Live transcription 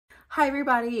Hi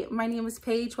everybody, my name is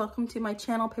Paige. Welcome to my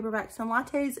channel Paperbacks and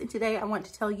Lattes, and today I want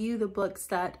to tell you the books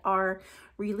that are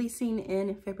releasing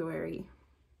in February.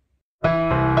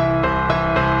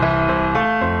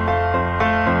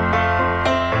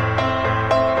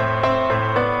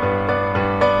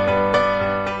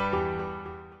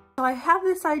 So I have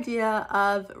this idea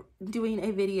of doing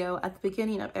a video at the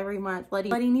beginning of every month,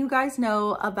 letting you guys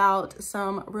know about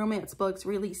some romance books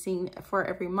releasing for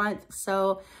every month.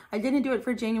 So I didn't do it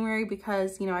for January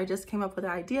because, I just came up with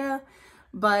an idea,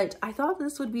 but I thought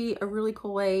this would be a really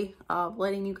cool way of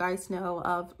letting you guys know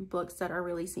of books that are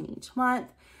releasing each month.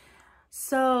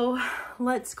 So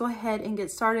let's go ahead and get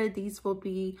started. These will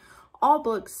be all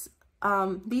books.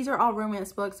 These are all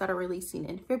romance books that are releasing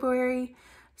in February.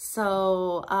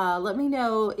 So let me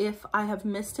know if I have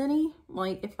missed any.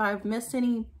 If I've missed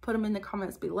any, put them in the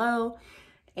comments below,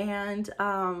 and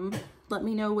let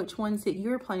me know which ones that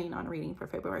you're planning on reading for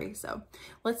February. So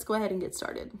let's go ahead and get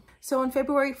started. So on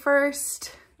February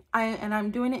 1st, I'm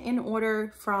doing it in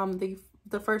order from the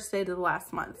first day to the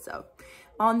last month. So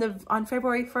on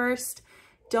February 1st,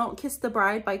 Don't Kiss the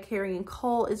Bride by Carian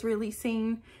is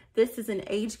releasing. This is an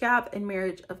age gap in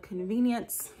marriage of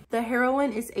convenience. The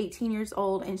heroine is 18 years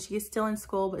old and she is still in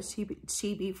school, but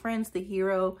she befriends the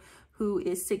hero who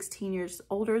is 16 years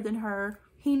older than her.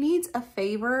 He needs a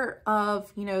favor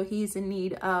of, he's in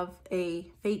need of a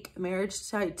fake marriage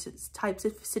types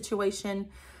of situation,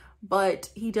 but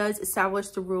he does establish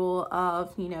the rule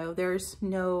of, there's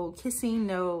no kissing,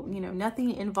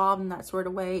 nothing involved in that sort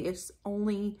of way. It's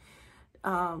only,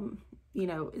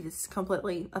 it's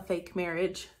completely a fake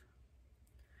marriage.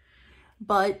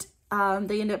 But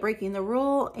they end up breaking the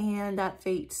rule and that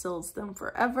fate seals them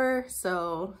forever.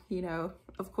 So,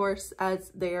 of course,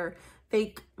 as they're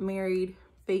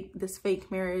this fake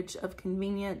marriage of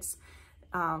convenience,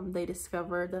 they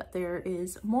discover that there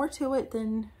is more to it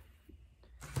than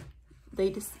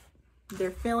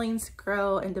their feelings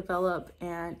grow and develop,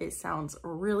 and it sounds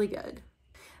really good.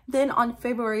 Then on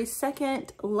February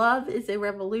 2nd, Love is a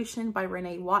Revolution by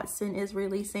Renee Watson is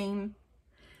releasing.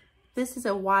 This is a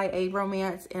YA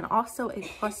romance and also a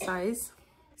plus size.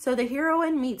 So the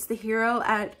heroine meets the hero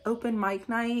at open mic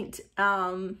night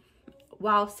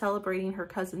while celebrating her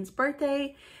cousin's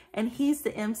birthday, and he's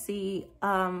the MC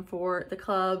for the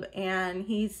club, and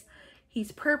he's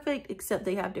perfect except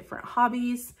they have different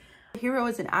hobbies. The hero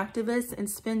is an activist and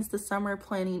spends the summer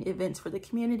planning events for the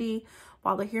community,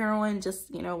 while the heroine just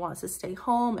wants to stay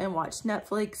home and watch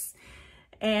Netflix.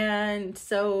 And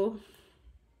so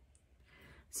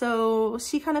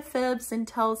she kind of fibs and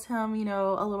tells him,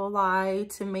 a little lie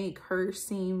to make her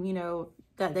seem,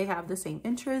 that they have the same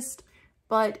interest.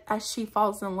 But as she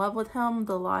falls in love with him,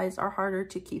 the lies are harder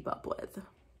to keep up with.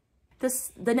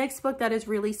 The next book that is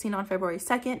releasing on February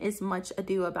 2nd is Much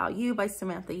Ado About You by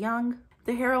Samantha Young.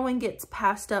 The heroine gets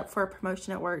passed up for a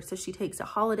promotion at work, so she takes a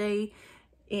holiday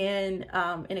in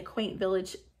a quaint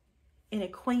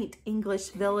English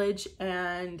village,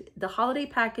 and the holiday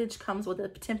package comes with a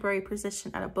temporary position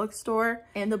at a bookstore,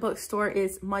 and the bookstore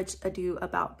is Much Ado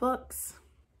About Books.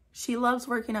 She loves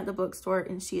working at the bookstore,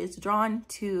 and she is drawn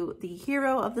to the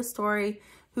hero of the story,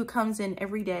 who comes in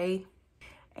every day,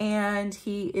 and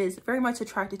he is very much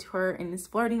attracted to her and is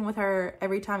flirting with her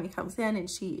every time he comes in, and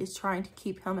she is trying to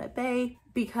keep him at bay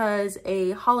because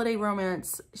a holiday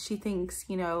romance, she thinks,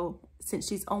 since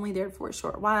she's only there for a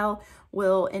short while,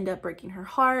 will end up breaking her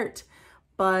heart,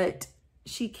 but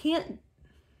she cannot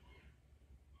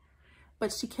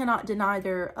deny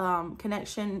their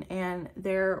connection, and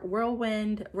their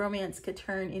whirlwind romance could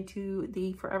turn into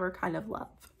the forever kind of love.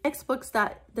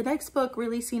 The next book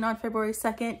releasing on February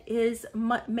 2nd is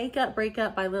Makeup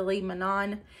Breakup by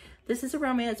Menon. This is a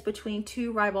romance between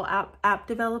two rival app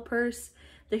developers.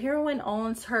 The heroine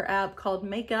owns her app called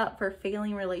Makeup for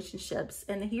Failing Relationships,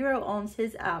 and the hero owns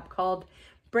his app called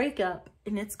Breakup,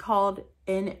 and it's called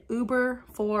an Uber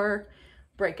for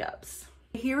breakups.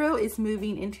 The hero is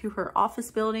moving into her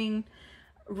office building.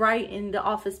 Right in the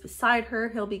office beside her,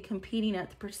 he'll be competing at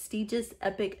the prestigious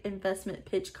Epic Investment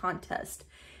Pitch Contest,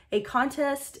 a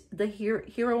contest the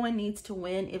heroine needs to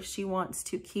win if she wants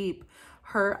to keep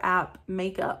her app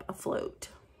Makeup afloat.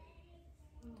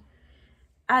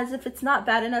 As if it's not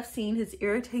bad enough seeing his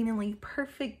irritatingly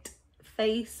perfect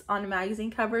face on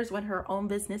magazine covers when her own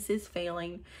business is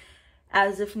failing,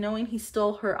 as if knowing he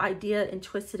stole her idea and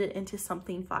twisted it into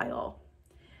something vile.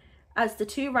 As the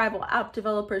two rival app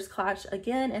developers clash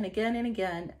again and again and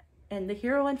again, and the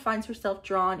heroine finds herself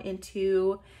drawn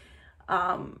into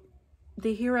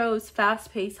the hero's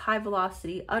fast-paced,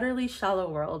 high-velocity, utterly shallow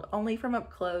world, only from up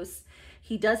close.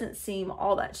 He doesn't seem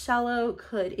all that shallow.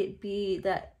 Could it be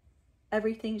that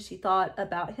everything she thought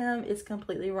about him is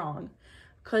completely wrong.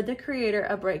 Could the creator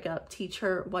of breakup teach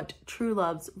her what true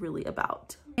love's really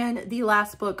about? And the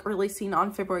last book releasing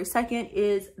on February 2nd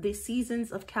is The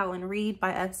Seasons of Callan Reed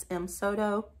by S.M.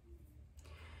 Soto.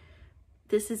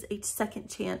 This is a second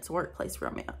chance workplace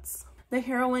romance. The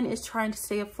heroine is trying to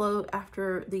stay afloat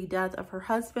after the death of her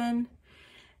husband,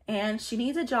 and she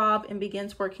needs a job and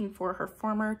begins working for her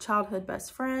former childhood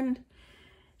best friend.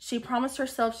 She promised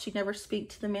herself she'd never speak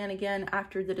to the man again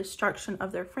after the destruction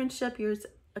of their friendship years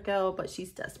ago, but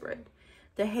she's desperate.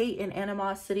 The hate and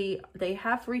animosity they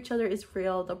have for each other is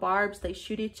real. The barbs they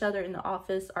shoot each other in the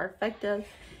office are effective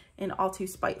and all too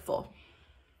spiteful.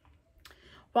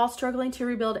 While struggling to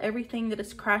rebuild everything that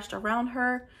has crashed around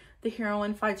her, the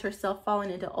heroine finds herself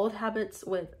falling into old habits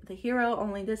with the hero,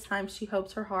 only this time she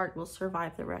hopes her heart will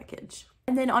survive the wreckage.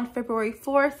 And then on February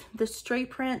 4th, The Stray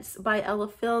Prince by Ella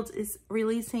Fields is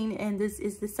releasing, and this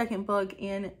is the second book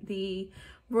in the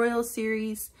Royal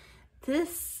series.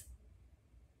 This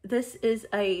is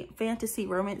a fantasy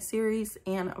romance series,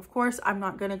 and of course I'm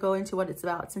not going to go into what it's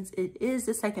about since it is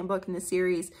the second book in the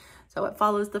series. So it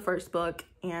follows the first book,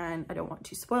 and I don't want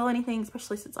to spoil anything,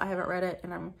 especially since I haven't read it,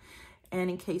 and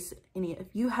in case any of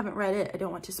you haven't read it, I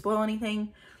don't want to spoil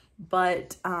anything,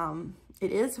 but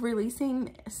it is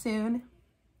releasing soon.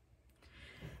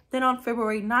 Then on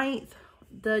February 9th,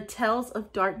 the Tales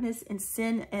of Darkness and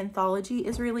Sin anthology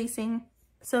is releasing.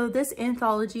 So this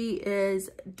anthology is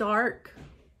dark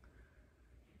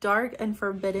and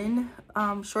forbidden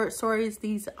short stories.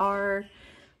 These are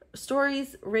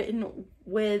stories written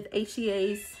with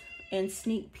HEAs and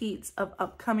sneak peeks of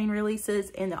upcoming releases.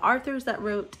 And the authors that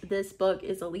wrote this book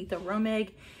is Aletha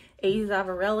Romig, A.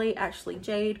 Zavarelli, Ashley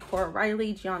Jade, Cora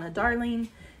Riley, Gianna Darling,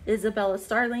 Isabella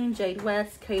Starling, Jade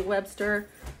West, Kay Webster,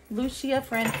 Lucia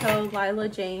Franco, Lila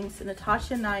James,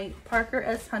 Natasha Knight, Parker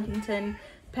S. Huntington,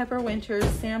 Pepper Winters,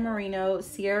 Sam Marino,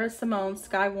 Sierra Simone,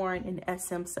 Sky Warren, and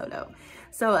S.M. Soto.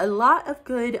 So a lot of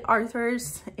good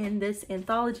authors in this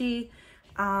anthology.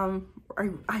 I'm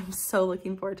so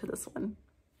looking forward to this one.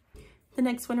 The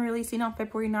next one releasing on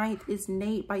February 9th is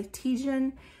Nate by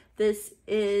Tijan. This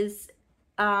is,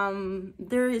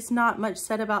 there is not much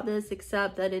said about this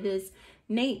except that it is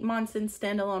Nate Monson's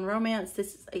standalone romance.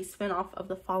 This is a spinoff of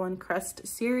the Fallen Crest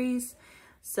series.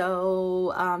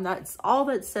 So that's all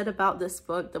that's said about this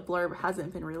book. The blurb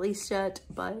hasn't been released yet,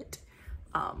 but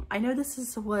I know this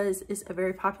is a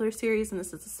very popular series, and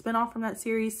this is a spinoff from that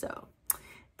series. So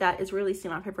that is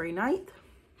releasing on February 9th.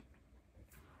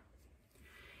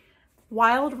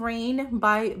 Wild Rain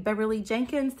by Beverly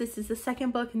Jenkins. This is the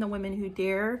second book in the Women Who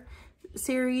Dare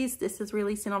series. This is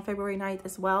releasing on February 9th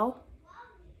as well.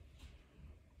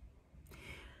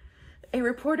 A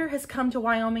reporter has come to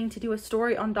Wyoming to do a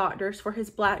story on doctors for his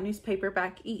Black newspaper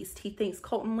back east. He thinks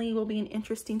Colton Lee will be an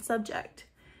interesting subject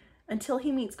until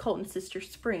he meets Colton's sister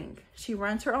Spring. She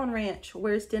runs her own ranch,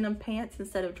 wears denim pants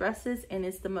instead of dresses, and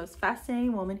is the most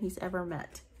fascinating woman he's ever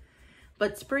met.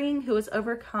 But Spring, who has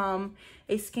overcome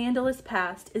a scandalous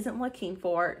past, isn't looking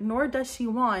for, nor does she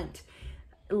want,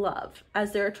 love.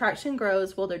 As their attraction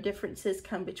grows, will their differences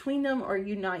come between them or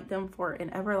unite them for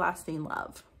an everlasting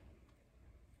love?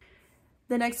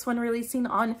 The next one releasing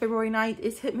on February 9th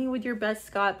is Hit Me With Your Best,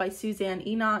 Scot by Suzanne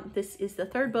Enoch. This is the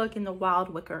third book in the Wild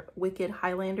Wicked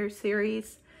Highlander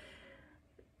series.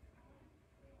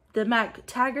 The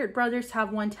MacTaggart brothers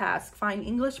have one task: find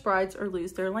English brides or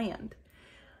lose their land.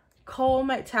 Cole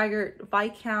MacTaggart,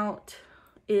 Viscount,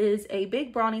 is a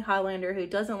big brawny Highlander who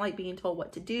doesn't like being told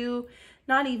what to do,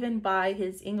 not even by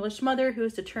his English mother, who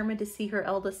is determined to see her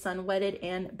eldest son wedded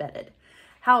and bedded.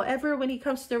 However, when he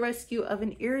comes to the rescue of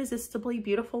an irresistibly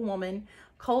beautiful woman,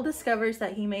 Cole discovers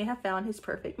that he may have found his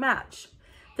perfect match.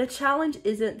 The challenge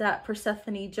isn't that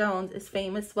Persephone Jones is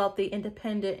famous, wealthy,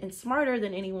 independent, and smarter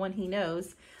than anyone he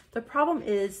knows. The problem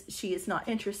is she is not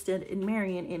interested in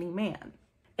marrying any man,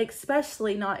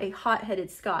 especially not a hot-headed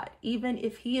Scot, even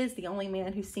if he is the only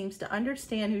man who seems to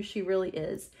understand who she really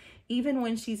is, even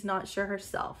when she's not sure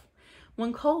herself.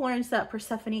 When Cole learns that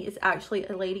Persephone is actually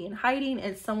a lady in hiding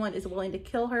and someone is willing to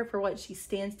kill her for what she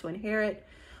stands to inherit,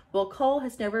 well, Cole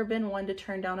has never been one to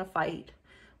turn down a fight.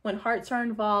 When hearts are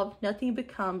involved, nothing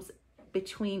becomes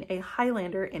between a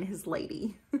Highlander and his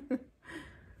lady.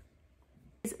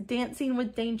 Dancing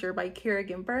with Danger by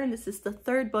Kerrigan Byrne. This is the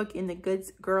third book in the Good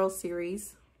Girls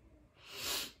series.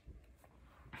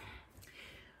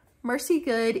 Mercy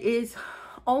Good is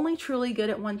only truly good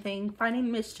at one thing: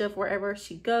 finding mischief wherever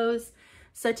she goes,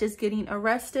 such as getting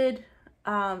arrested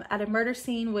at a murder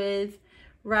scene with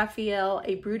Rakehell,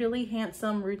 a brutally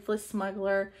handsome, ruthless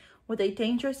smuggler with a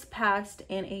dangerous past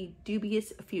and a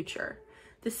dubious future.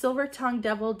 The silver-tongued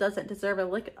devil doesn't deserve a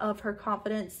lick of her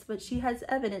confidence, but she has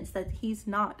evidence that he's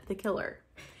not the killer.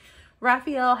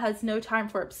 Rakehell has no time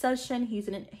for obsession.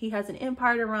 He has an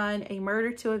empire to run, a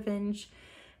murder to avenge,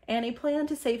 and a plan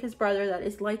to save his brother that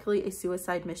is likely a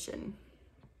suicide mission.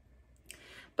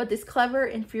 But this clever,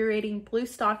 infuriating blue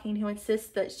stocking who insists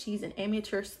that she's an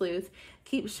amateur sleuth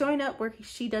keeps showing up where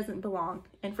she doesn't belong,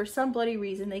 and for some bloody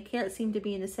reason they can't seem to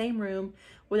be in the same room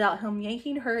without him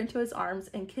yanking her into his arms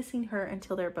and kissing her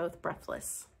until they're both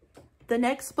breathless. The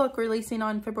next book releasing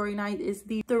on February 9th is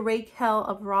The Rakehell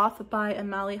of Roth by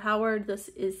Amalie Howard. This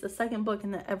is the second book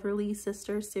in the Beverly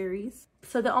Sisters series.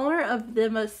 So the owner of the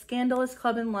most scandalous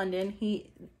club in London,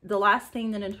 the last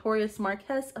thing the notorious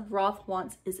Marquess of Roth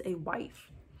wants is a wife.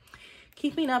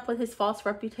 Keeping up with his false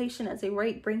reputation as a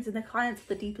rake brings in the clients with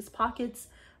the deepest pockets,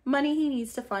 money he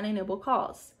needs to fund a noble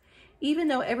cause. Even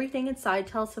though everything inside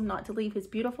tells him not to leave his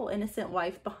beautiful innocent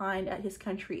wife behind at his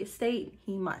country estate,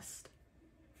 he must.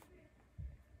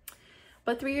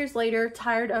 But 3 years later,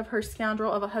 tired of her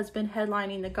scoundrel of a husband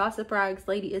headlining the gossip rags,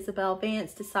 Lady Isabel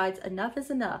Vance decides enough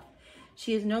is enough.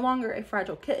 She is no longer a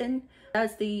fragile kitten.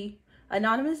 As the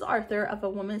anonymous author of a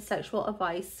woman's sexual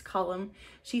advice column,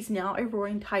 she's now a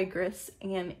roaring tigress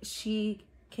and she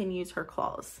can use her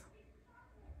claws.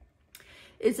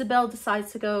 Isabel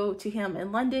decides to go to him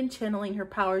in London, channeling her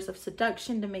powers of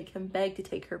seduction to make him beg to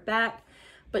take her back,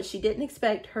 but she didn't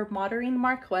expect her modern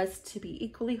Marquess to be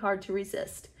equally hard to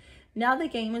resist. Now the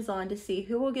game is on to see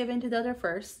who will give in to the other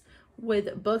first,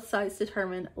 with both sides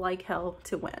determined like hell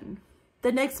to win.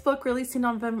 The next book releasing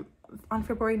on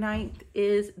February 9th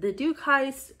is The Duke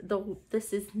Heist.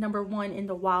 This is #1 in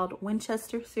the Wild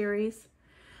Winchester series.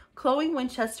 Chloe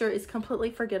Winchester is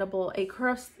completely forgettable, a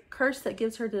curse that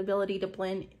gives her the ability to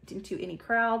blend into any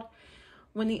crowd.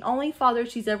 When the only father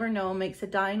she's ever known makes a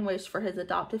dying wish for his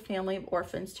adopted family of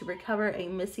orphans to recover a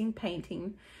missing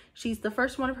painting, she's the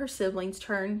first one of her siblings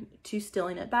turned to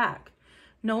stealing it back.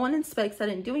 No one expects that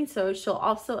in doing so, she'll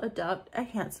also adopt a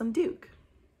handsome duke.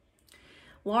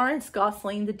 Lawrence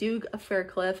Gosling, the Duke of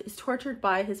Faircliff, is tortured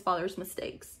by his father's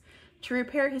mistakes. To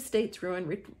repair his state's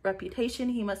ruined reputation,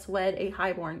 he must wed a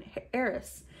highborn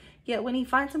heiress. Yet when he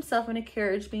finds himself in a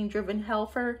carriage being driven hell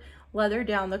for leather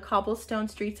down the cobblestone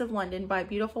streets of London by a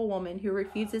beautiful woman who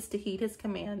refuses to heed his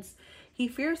commands, he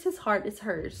fears his heart is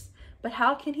hers. But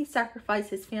how can he sacrifice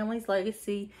his family's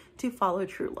legacy to follow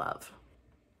true love?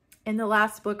 And the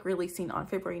last book releasing on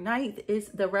February 9th is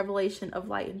The Revelation of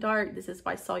Light and Dark. This is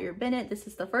by Sawyer Bennett. This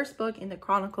is the first book in the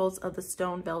Chronicles of the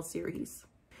Stone Veil series.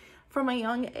 From a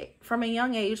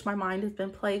young age, my mind has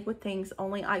been plagued with things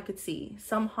only I could see.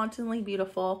 Some hauntingly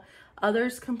beautiful,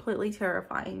 others completely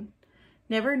terrifying.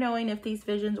 Never knowing if these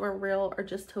visions were real or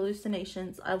just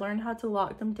hallucinations, I learned how to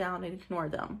lock them down and ignore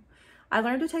them. I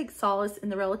learned to take solace in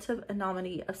the relative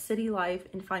anonymity of city life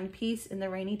and find peace in the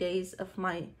rainy days of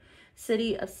my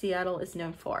city of Seattle is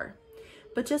known for.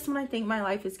 But just when I think my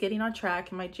life is getting on track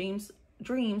and my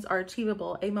dreams are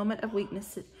achievable, a moment of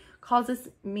weakness causes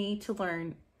me to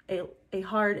learn a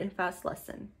hard and fast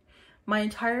lesson. My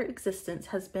entire existence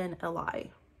has been a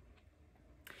lie.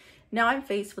 Now I'm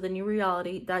faced with a new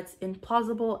reality that's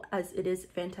implausible as it is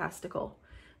fantastical.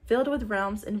 Filled with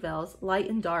realms and veils, light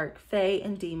and dark, fae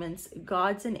and demons,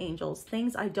 gods and angels,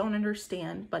 things I don't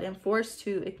understand but am forced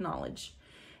to acknowledge.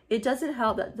 It doesn't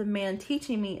help that the man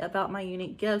teaching me about my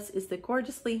unique gifts is the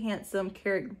gorgeously handsome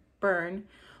Kerrigan Byrne,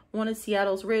 one of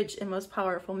Seattle's rich and most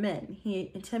powerful men. He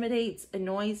intimidates,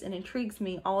 annoys, and intrigues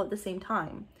me all at the same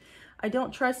time. I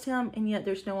don't trust him, and yet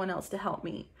there's no one else to help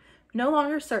me. No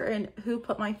longer certain who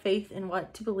put my faith in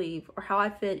what to believe or how I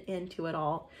fit into it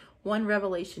all, one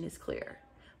revelation is clear.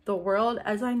 The world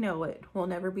as I know it will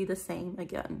never be the same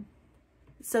again.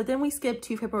 So then we skip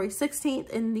to February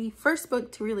 16th, and the first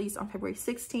book to release on February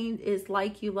 16th is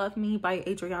Like You Love Me by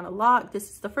Adrianna Locke. This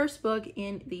is the first book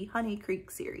in the Honey Creek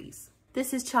series.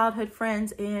 This is childhood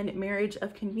friends and marriage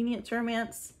of convenience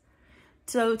romance.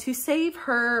 So to save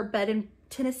her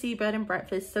Tennessee bed and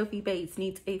breakfast, Sophie Bates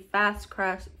needs a fast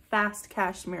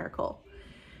cash miracle.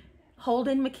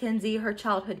 Holden McKenzie, her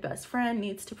childhood best friend,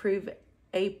 needs to prove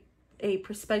a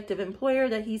prospective employer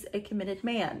that he's a committed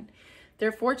man.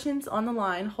 Their fortunes on the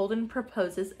line, Holden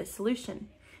proposes a solution.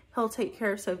 He'll take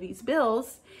care of Sophie's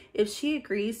bills if she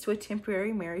agrees to a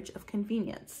temporary marriage of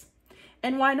convenience.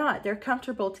 And why not? They're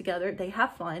comfortable together, they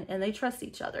have fun, and they trust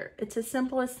each other. It's as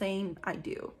simple as saying, I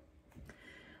do.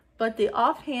 But the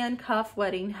offhand cuff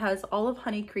wedding has all of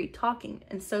Honey Creek talking,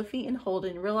 and Sophie and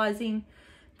Holden realizing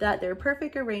that their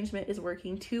perfect arrangement is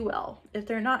working too well. If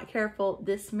they're not careful,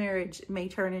 this marriage may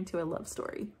turn into a love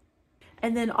story.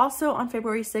 And then also on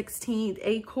February 16th,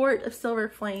 A Court of Silver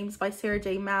Flames by Sarah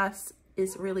J. Maas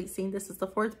is releasing. This is the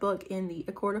 4th book in the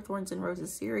A Court of Thorns and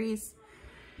Roses series.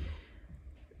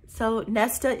 So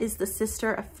Nesta is the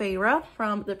sister of Feyre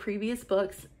from the previous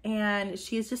books, and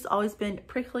she has just always been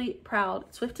prickly,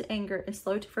 proud, swift to anger, and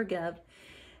slow to forgive.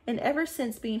 And ever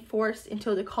since being forced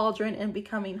into the cauldron and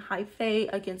becoming High Fae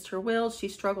against her will, she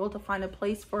struggled to find a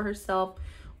place for herself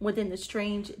within the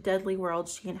strange, deadly world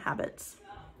she inhabits.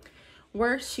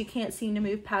 Worse, she can't seem to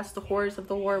move past the horrors of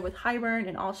the war with Byrne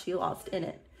and all she lost in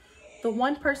it. The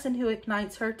one person who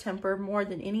ignites her temper more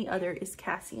than any other is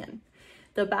Cassian,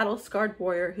 the battle-scarred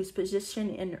warrior whose position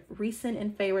in Rhysand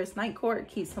and Feyre's night court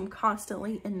keeps him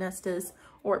constantly in Nesta's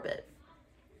orbit.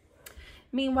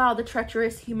 Meanwhile, the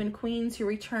treacherous human queens who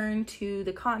returned to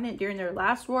the continent during their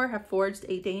last war have forged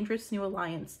a dangerous new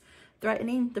alliance,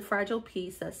 threatening the fragile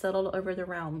peace that settled over the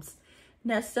realms.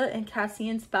 Nesta and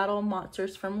Cassian's battle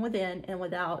monsters from within and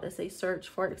without as they search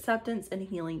for acceptance and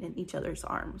healing in each other's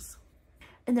arms.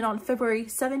 And then on February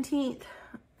 17th,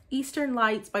 Eastern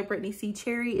Lights by Brittainy C.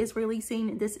 Cherry is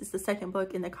releasing. This is the 2nd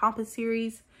book in the Compass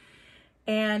series,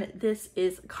 and this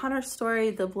is Connor's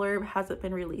story. The blurb hasn't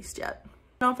been released yet.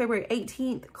 On February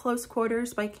 18th, Close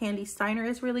Quarters by Kandi Steiner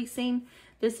is releasing.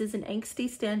 This is an angsty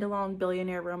standalone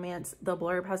billionaire romance. The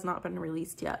blurb has not been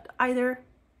released yet either.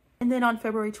 And then on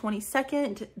February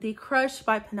 22nd, The Crush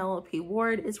by Penelope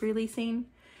Ward is releasing.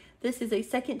 This is a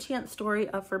second chance story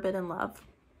of forbidden love.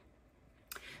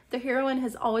 The heroine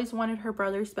has always wanted her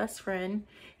brother's best friend.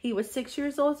 He was 6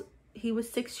 years old. He was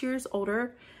 6 years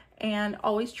older and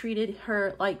always treated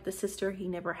her like the sister he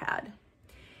never had.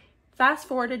 Fast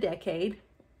forward a decade.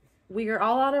 We are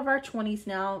all out of our 20s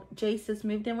now. Jace has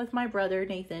moved in with my brother,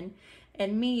 Nathan,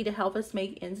 and me to help us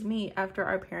make ends meet after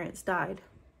our parents died.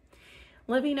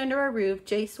 Living under our roof,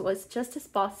 Jace was just as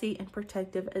bossy and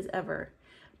protective as ever,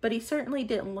 but he certainly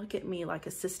didn't look at me like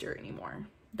a sister anymore.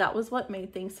 That was what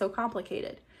made things so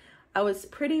complicated. I was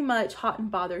pretty much hot and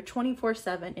bothered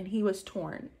 24/7, and he was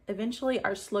torn. Eventually,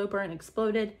 our slow burn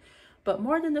exploded, but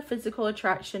more than the physical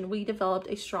attraction, we developed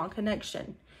a strong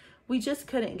connection. We just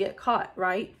couldn't get caught,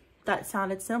 right? That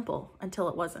sounded simple until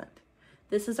it wasn't.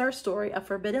 This is our story of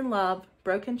forbidden love,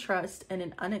 broken trust, and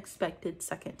an unexpected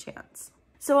second chance.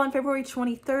 So on February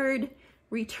 23rd,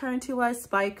 Return to Us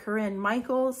by Corinne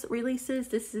Michaels releases.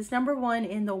 This is #1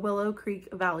 in the Willow Creek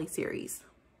Valley series.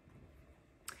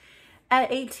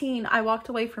 At 18, I walked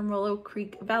away from Willow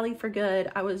Creek Valley for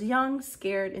good. I was young,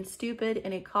 scared, and stupid,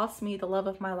 and it cost me the love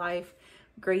of my life,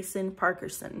 Grayson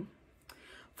Parkerson.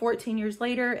 14 years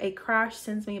later, a crash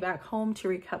sends me back home to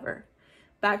recover.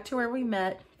 Back to where we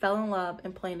met, fell in love,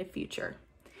 and planned a future.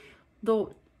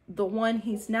 The one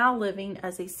he's now living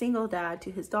as a single dad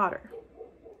to his daughter.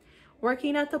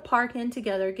 Working at the park inn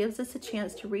together gives us a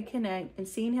chance to reconnect, and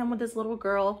seeing him with his little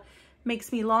girl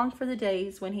makes me long for the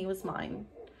days when he was mine.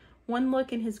 One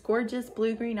look in his gorgeous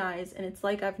blue-green eyes, and it's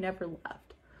like I've never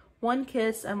left. One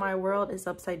kiss, and my world is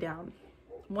upside down.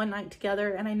 One night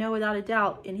together, and I know without a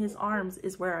doubt in his arms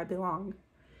is where I belong.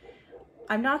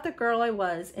 I'm not the girl I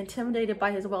was, intimidated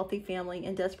by his wealthy family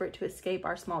and desperate to escape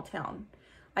our small town.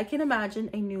 I can imagine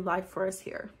a new life for us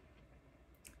here.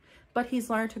 But he's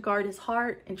learned to guard his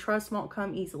heart, and trust won't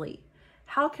come easily.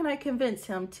 How can I convince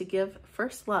him to give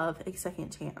first love a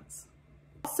second chance?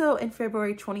 Also in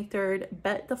February 23rd,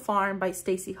 Bet the Farm by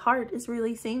Stacey Hart is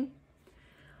releasing.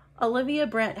 Olivia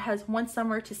Brent has one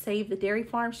summer to save the dairy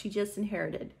farm she just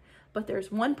inherited, but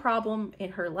there's one problem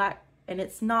in her and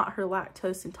it's not her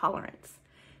lactose intolerance.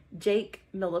 Jake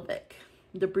Milovic,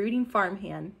 the brooding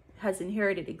farmhand, has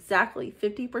inherited exactly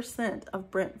 50%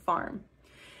 of Brent Farm,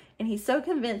 and he's so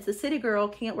convinced the city girl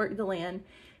can't work the land,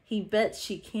 he bets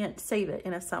she can't save it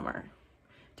in a summer.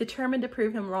 Determined to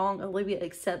prove him wrong, Olivia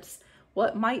accepts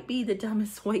what might be the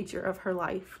dumbest wager of her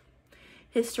life.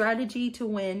 His strategy to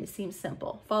win seems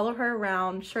simple. Follow her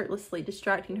around shirtlessly,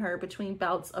 distracting her between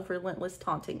bouts of relentless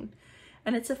taunting.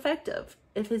 And it's effective.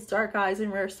 If his dark eyes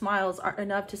and rare smiles aren't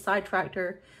enough to sidetrack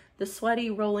her, the sweaty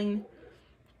rolling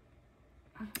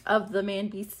of the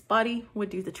man-beast's body would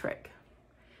do the trick.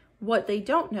 What they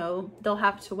don't know, they'll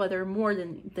have to weather more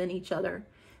than each other.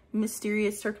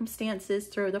 Mysterious circumstances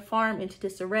throw the farm into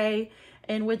disarray,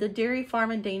 and with the dairy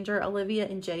farm in danger, Olivia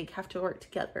and Jake have to work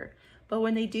together. But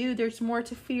when they do, there's more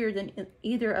to fear than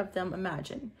either of them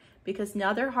imagine, because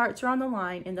now their hearts are on the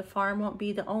line, and the farm won't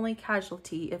be the only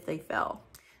casualty if they fail.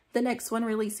 The next one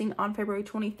releasing on February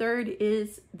 23rd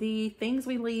is The Things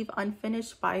We Leave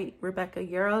Unfinished by Rebecca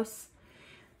Yarros.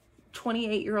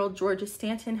 28-year-old Georgia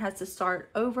Stanton has to start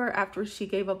over after she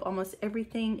gave up almost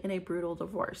everything in a brutal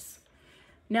divorce.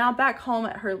 Now back home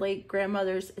at her late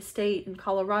grandmother's estate in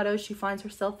Colorado, she finds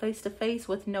herself face to face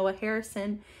with Noah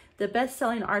Harrison, the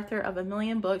best-selling author of 1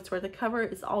 million books where the cover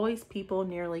is always people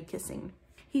nearly kissing.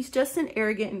 He's just as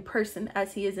arrogant in person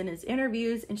as he is in his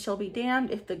interviews, and she'll be damned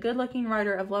if the good-looking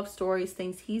writer of love stories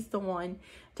thinks he's the one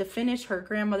to finish her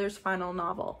grandmother's final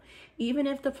novel, even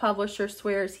if the publisher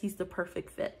swears he's the perfect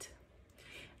fit.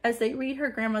 As they read her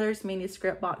grandmother's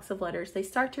manuscript box of letters, they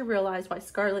start to realize why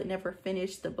Scarlett never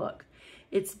finished the book.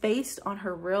 It's based on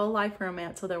her real-life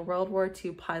romance with a World War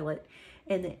II pilot,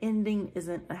 and the ending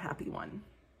isn't a happy one.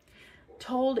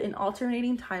 Told in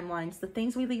alternating timelines, The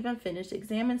Things We Leave Unfinished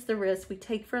examines the risks we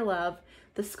take for love,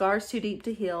 the scars too deep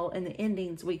to heal, and the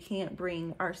endings we can't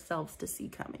bring ourselves to see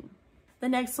coming. The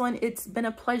next one, It's Been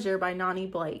a Pleasure by Nani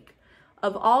Blake.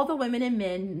 Of all the women and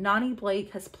men Nani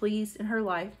Blake has pleased in her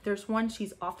life, there's one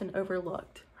she's often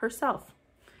overlooked: herself.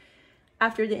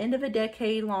 After the end of a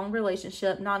decade-long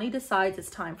relationship, Nani decides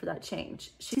it's time for that change.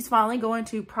 She's finally going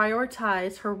to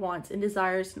prioritize her wants and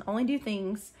desires and only do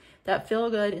things that feel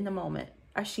good in the moment.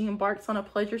 As she embarks on a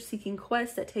pleasure-seeking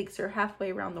quest that takes her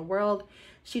halfway around the world,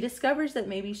 she discovers that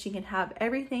maybe she can have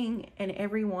everything and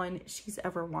everyone she's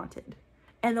ever wanted.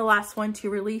 And the last one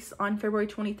to release on February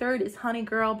 23rd is Honey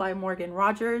Girl by Morgan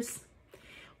Rogers.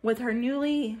 With her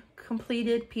newly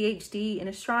completed PhD in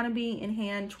astronomy in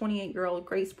hand, 28-year-old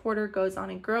Grace Porter goes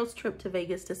on a girls' trip to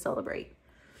Vegas to celebrate.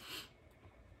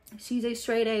 She's a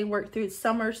straight-A,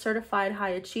 work-through-summer certified high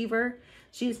achiever.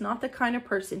 She is not the kind of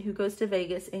person who goes to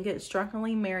Vegas and gets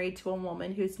drunkenly married to a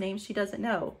woman whose name she doesn't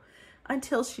know,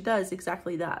 until she does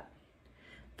exactly that.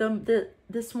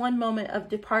 This one moment of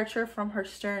departure from her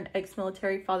stern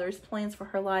ex-military father's plans for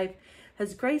her life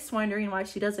has Grace wondering why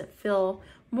she doesn't feel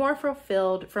more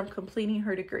fulfilled from completing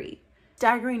her degree.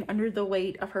 Staggering under the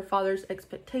weight of her father's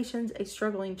expectations, a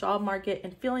struggling job market,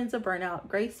 and feelings of burnout,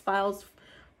 Grace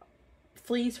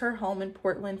flees her home in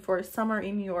Portland for a summer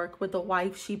in New York with a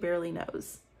wife she barely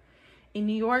knows. In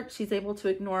New York, she's able to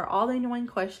ignore all the annoying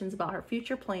questions about her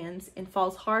future plans and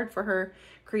falls hard for her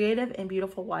creative and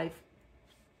beautiful wife.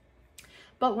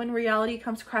 But when reality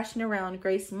comes crashing around,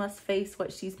 Grace must face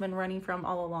what she's been running from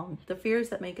all along: the fears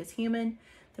that make us human,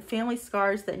 the family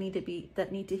scars that need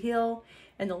to heal,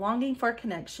 and the longing for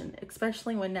connection,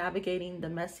 especially when navigating the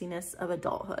messiness of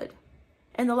adulthood.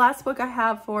 And the last book I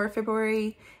have for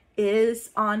February is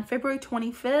on February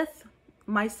 25th.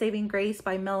 My Saving Grace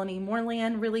by Melanie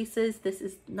Moreland releases. This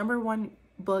is #1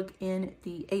 book in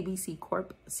the ABC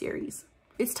Corp series.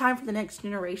 It's time for the next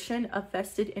generation of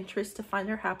vested interests to find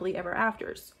their happily ever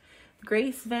afters.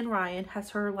 Grace Van Ryan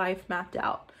has her life mapped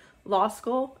out: law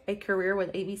school, a career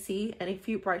with ABC, and a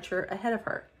future ahead of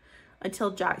her,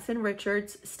 until Jackson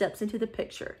Richards steps into the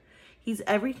picture. He's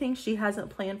everything she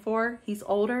hasn't planned for. He's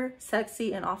older,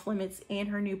 sexy, and off limits, and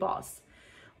her new boss.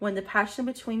 When the passion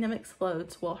between them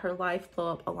explodes, will her life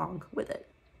blow up along with it?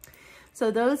 So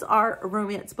those are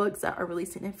romance books that are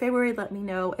releasing in February. Let me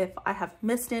know if I have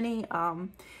missed any,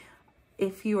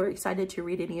 if you are excited to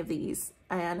read any of these.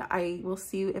 And I will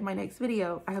see you in my next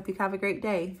video. I hope you have a great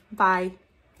day. Bye.